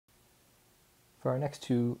For our next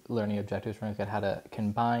two learning objectives, we're going to look at how to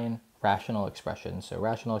combine rational expressions. So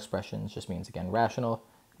rational expressions just means, again, rational.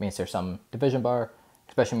 It means there's some division bar.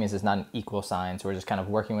 Expression means it's not an equal sign. So we're just kind of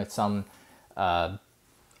working with some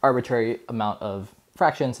arbitrary amount of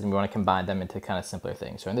fractions, and we want to combine them into kind of simpler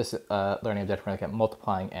things. So in this learning objective, we're going to look at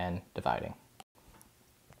multiplying and dividing.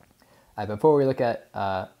 Before we look at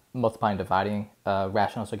multiplying and dividing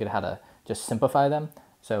rationals, look at how to just simplify them.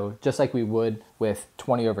 So just like we would with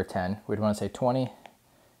 20 over 10, we'd want to say 20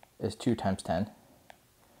 is 2 times 10,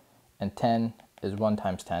 and 10 is 1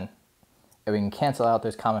 times 10. And we can cancel out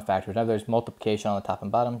those common factors. Whenever there's multiplication on the top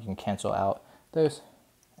and bottom, you can cancel out those.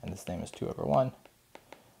 And this thing is 2 over 1,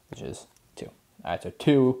 which is 2. All right, so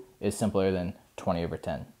 2 is simpler than 20 over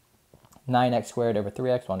 10. 9x squared over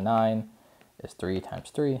 3x, well, 9 is 3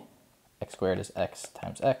 times 3. X squared is x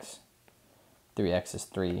times x. 3x is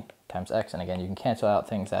 3 times x. And again, you can cancel out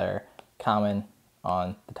things that are common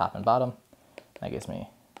on the top and bottom. That gives me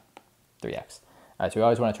 3x. All right, so we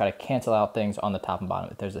always want to try to cancel out things on the top and bottom.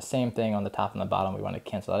 If there's the same thing on the top and the bottom, we want to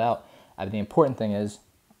cancel it out. The important thing is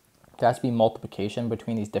there has to be multiplication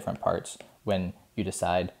between these different parts when you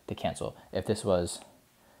decide to cancel. If this was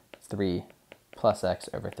 3 plus x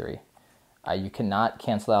over 3, you cannot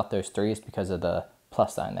cancel out those 3's because of the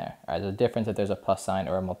plus sign there. All right, there's a difference if there's a plus sign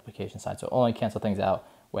or a multiplication sign. So only cancel things out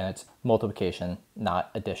when it's multiplication, not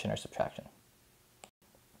addition or subtraction.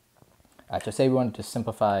 All right, so say we wanted to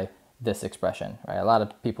simplify this expression, right? A lot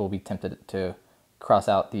of people will be tempted to cross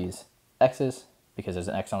out these x's because there's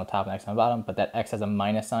an x on the top and x on the bottom, but that x has a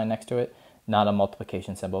minus sign next to it, not a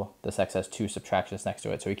multiplication symbol. This x has 2 subtractions next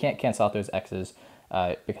to it. So we can't cancel out those x's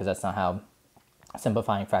because that's not how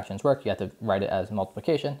simplifying fractions work. You have to write it as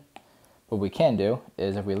multiplication. What we can do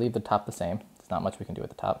is if we leave the top the same, there's not much we can do at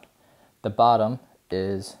the top. The bottom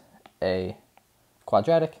is a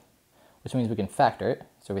quadratic, which means we can factor it.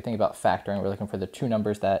 So we think about factoring. We're looking for the two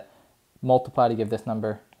numbers that multiply to give this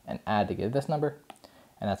number and add to give this number.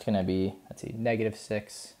 And that's going to be, let's see,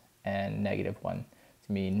 -6 and -1. It's going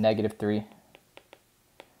to be -3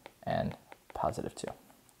 and +2.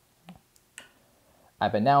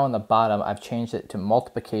 But now on the bottom, I've changed it to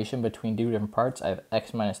multiplication between two different parts. I have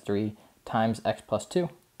x minus 3 times x plus 2.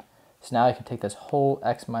 So now I can take this whole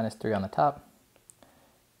x minus 3 on the top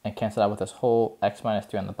and cancel out with this whole x minus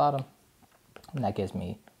 3 on the bottom. And that gives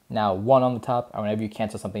me now 1 on the top. Or whenever you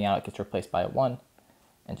cancel something out, it gets replaced by a 1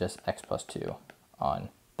 and just x plus 2 on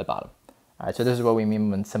the bottom. All right, so this is what we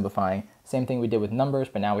mean when simplifying. Same thing we did with numbers,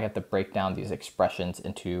 but now we have to break down these expressions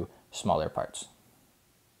into smaller parts.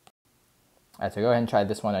 All right, so go ahead and try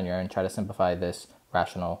this one on your own. Try to simplify this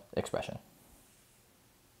rational expression.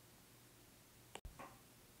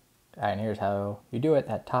 All right, and here's how you do it.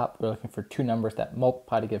 At top, we're looking for two numbers that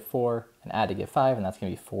multiply to give 4 and add to give 5, and that's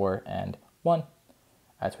going to be 4 and 1. All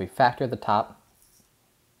right, so we factor the top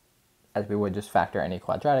as we would just factor any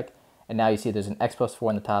quadratic. And now you see there's an x plus 4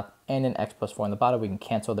 on the top and an x plus 4 on the bottom. We can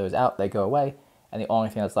cancel those out. They go away. And the only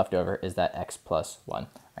thing that's left over is that x plus 1.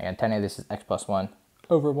 Again, technically this is x plus 1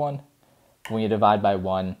 over 1. When you divide by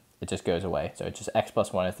 1, it just goes away. So it's just x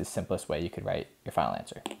plus 1 is the simplest way you could write your final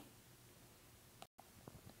answer.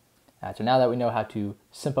 So now that we know how to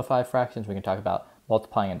simplify fractions, we can talk about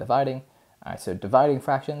multiplying and dividing. All right, so dividing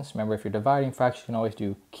fractions, remember if you're dividing fractions, you can always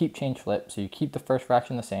do keep, change, flip. So you keep the first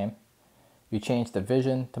fraction the same, you change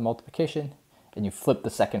division to multiplication, and you flip the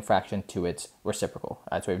second fraction to its reciprocal.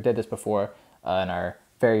 All right, so we did this before in our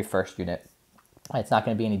very first unit. It's not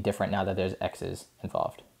going to be any different now that there's x's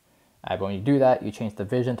involved. But when you do that, you change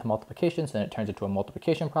division to multiplication, so then it turns into a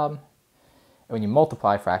multiplication problem. And when you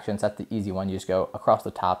multiply fractions, that's the easy one. You just go across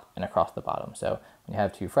the top and across the bottom. So when you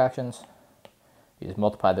have two fractions, you just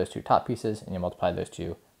multiply those two top pieces and you multiply those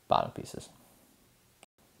two bottom pieces.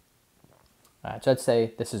 All right, so let's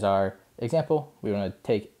say this is our example. We want to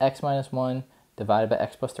take x minus 1 divided by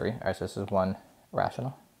x plus 3. All right, so this is one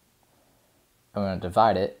rational. And we're going to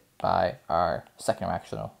divide it by our second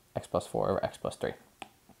rational, x plus 4 over x plus 3.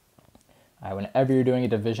 Whenever you're doing a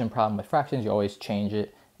division problem with fractions, you always change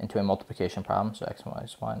it into a multiplication problem. So x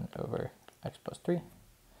minus 1 over x plus 3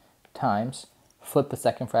 times, flip the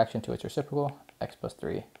second fraction to its reciprocal, x plus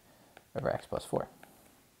 3 over x plus 4.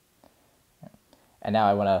 And now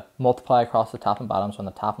I want to multiply across the top and bottom. So on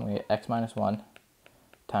the top, I'm going to get x minus 1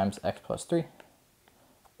 times x plus 3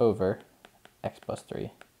 over x plus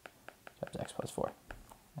 3 times x plus 4.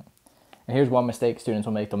 And here's one mistake students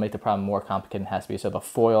will make. They'll make the problem more complicated than it has to be. So they'll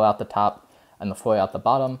FOIL out the top and they'll FOIL out the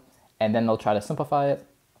bottom, and then they'll try to simplify it.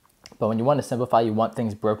 But when you want to simplify, you want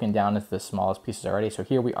things broken down into the smallest pieces already. So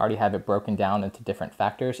here we already have it broken down into different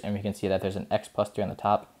factors, and we can see that there's an x plus 3 on the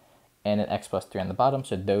top and an x plus 3 on the bottom.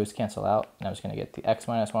 So those cancel out, and I'm just going to get the x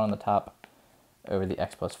minus 1 on the top over the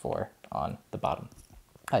x plus 4 on the bottom.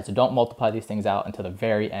 All right, so don't multiply these things out until the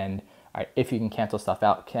very end. All right, if you can cancel stuff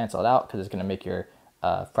out, cancel it out, because it's going to make your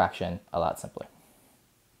fraction a lot simpler.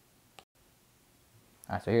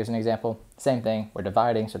 All right, so here's an example. Same thing, we're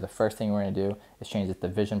dividing, so the first thing we're going to do is change this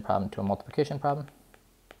division problem to a multiplication problem.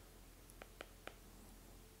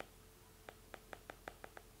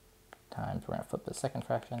 Times, we're going to flip the second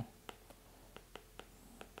fraction.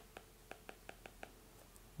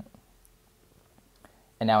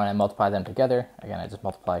 And now when I multiply them together, again, I just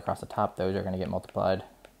multiply across the top, those are going to get multiplied.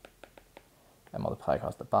 I multiply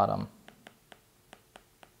across the bottom.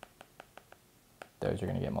 Those are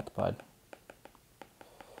going to get multiplied.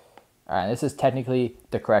 All right, this is technically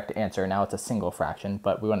the correct answer. Now it's a single fraction,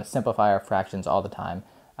 but we want to simplify our fractions all the time.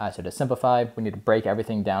 So to simplify, we need to break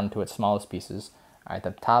everything down to its smallest pieces. All right,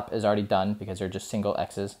 the top is already done because they're just single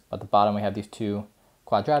x's, but the bottom we have these two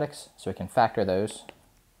quadratics, so we can factor those.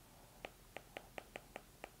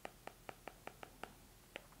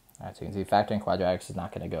 All right, so you can see factoring quadratics is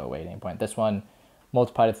not going to go away at any point. This one,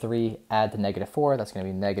 multiply to 3, add to negative 4, that's going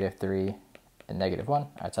to be negative 3 and negative 1.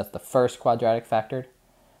 All right, so that's the first quadratic factored.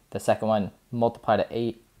 The second one, multiply to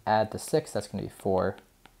 8, add to 6, that's going to be 4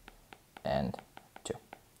 and 2.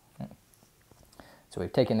 So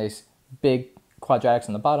we've taken these big quadratics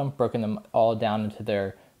on the bottom, broken them all down into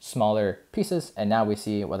their smaller pieces, and now we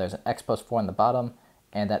see, well, there's an x plus 4 on the bottom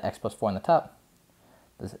and that x plus 4 on the top.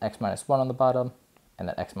 There's x minus 1 on the bottom and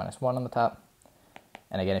that x minus 1 on the top.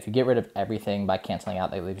 And again, if you get rid of everything by canceling out,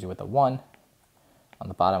 that leaves you with a 1. On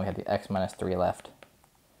the bottom, we have the x minus 3 left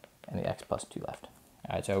and the x plus 2 left.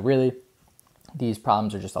 All right, so really, these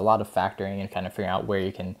problems are just a lot of factoring and kind of figuring out where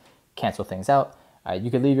you can cancel things out. All right, you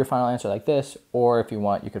could leave your final answer like this, or if you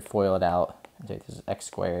want, you could FOIL it out and say this is x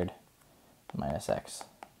squared minus x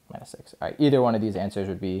minus 6. All right, either one of these answers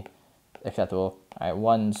would be acceptable. All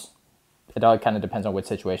right, it all kind of depends on which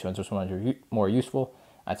situation, which ones are more useful.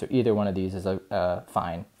 All right, so either one of these is a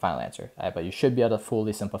fine final answer. All right, but you should be able to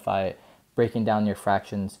fully simplify it, breaking down your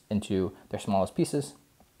fractions into their smallest pieces,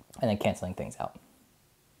 and then canceling things out.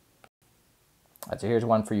 All right, so here's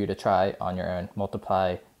one for you to try on your own.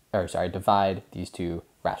 Divide these two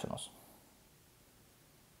rationals.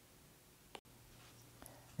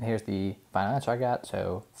 And here's the final answer I got.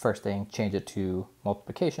 So first thing, change it to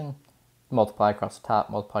multiplication. Multiply across the top,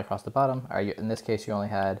 multiply across the bottom. All right, in this case, you only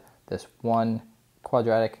had this one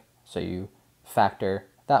quadratic, so you factor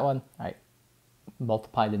that one. All right,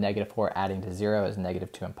 multiply the negative 4, adding to 0 is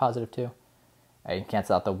negative 2 and positive 2. All right, you can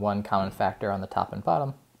cancel out the one common factor on the top and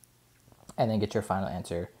bottom, and then get your final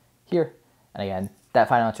answer here. And again, that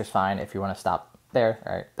final answer is fine if you want to stop there.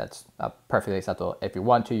 All right, that's perfectly acceptable. If you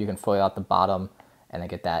want to, you can FOIL out the bottom and then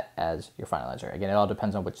get that as your final answer. Again, it all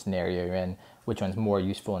depends on which scenario you're in, which one's more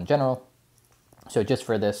useful in general. So just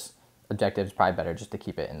for this objective, it's probably better just to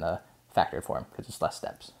keep it in the factored form because it's less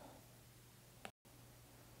steps.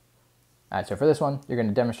 All right, so for this one, you're going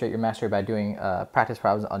to demonstrate your mastery by doing practice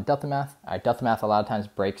problems on Delta Math. All right, Delta Math a lot of times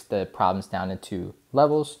breaks the problems down into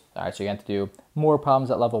levels. All right, so you have to do more problems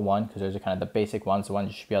at level 1 because those are kind of the basic ones, the ones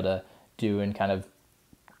you should be able to do in kind of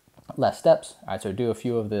less steps. All right, so do a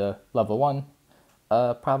few of the level 1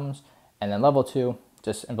 problems, and then level 2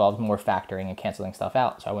 just involves more factoring and canceling stuff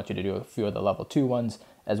out. So I want you to do a few of the level 2 ones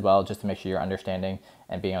as well, just to make sure you're understanding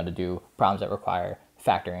and being able to do problems that require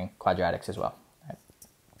factoring quadratics as well. All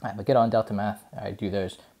right, but get on Delta Math, do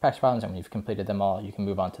those practice problems, and when you've completed them all, you can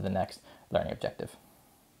move on to the next learning objective.